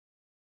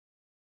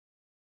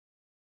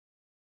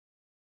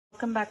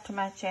welcome back to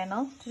my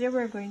channel. Today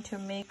we're going to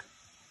make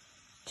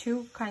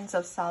two kinds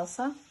of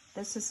salsa.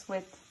 This is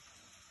with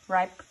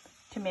ripe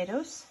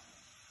tomatoes,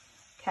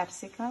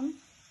 capsicum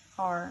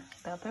or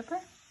bell pepper,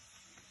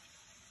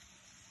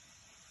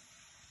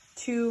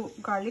 2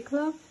 garlic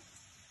cloves,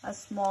 a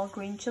small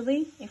green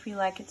chili. If you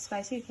like it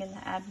spicy, you can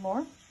add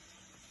more,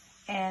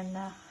 and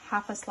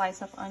half a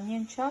slice of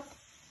onion chopped,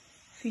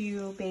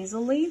 few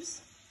basil leaves,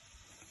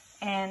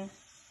 and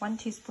 1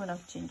 teaspoon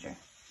of ginger.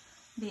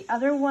 The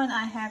other one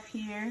I have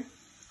here,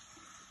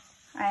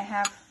 I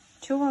have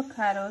 2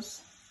 avocados,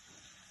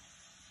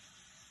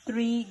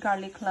 3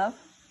 garlic cloves,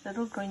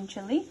 little green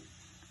chili,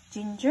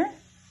 ginger,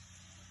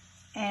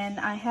 and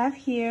I have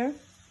here,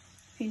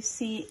 if you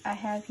see, I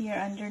have here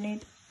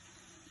underneath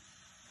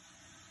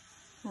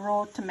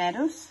raw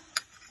tomatoes.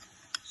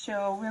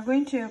 So we're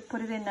going to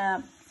put it in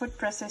a food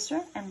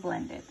processor and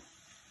blend it.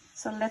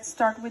 So let's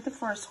start with the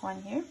first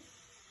one here.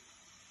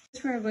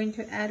 We're going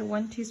to add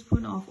 1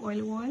 teaspoon of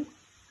olive oil,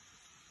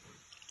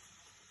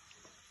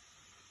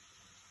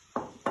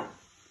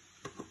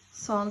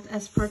 salt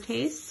as per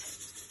taste,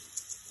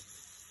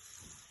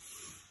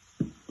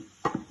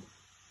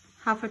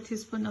 half a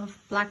teaspoon of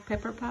black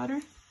pepper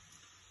powder,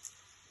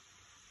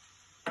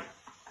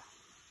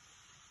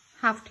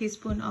 half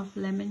teaspoon of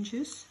lemon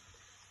juice,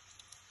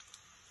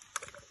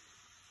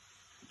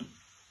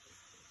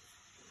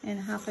 and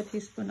half a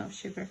teaspoon of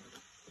sugar.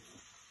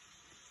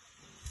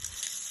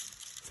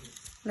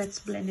 Let's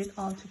blend it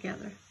all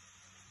together.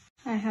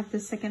 I have the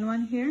second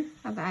one here.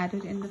 I've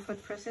added in the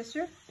food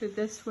processor. To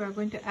this, we're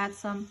going to add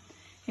some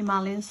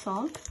Himalayan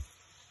salt,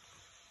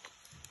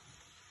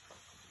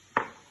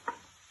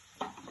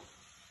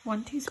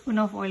 1 teaspoon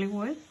of olive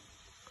oil,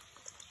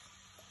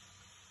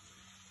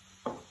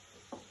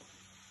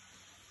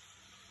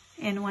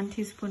 and 1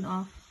 teaspoon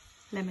of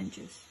lemon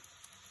juice.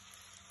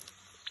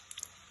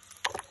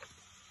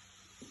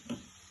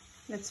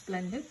 Let's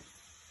blend it.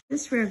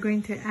 This we're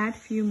going to add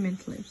few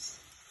mint leaves.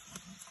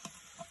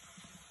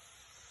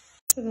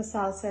 So the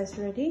salsa is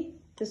ready.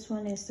 This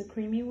one is the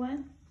creamy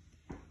one,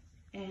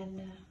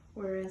 and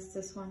whereas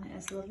this one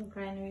is a little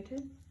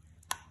granulated.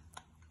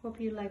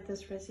 Hope you like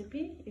this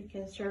recipe. You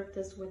can serve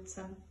this with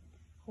some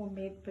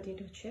homemade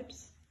potato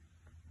chips.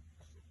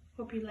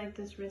 Hope you like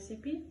this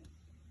recipe.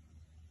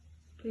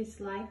 Please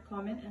like,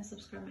 comment, and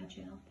subscribe my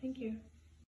channel. Thank you.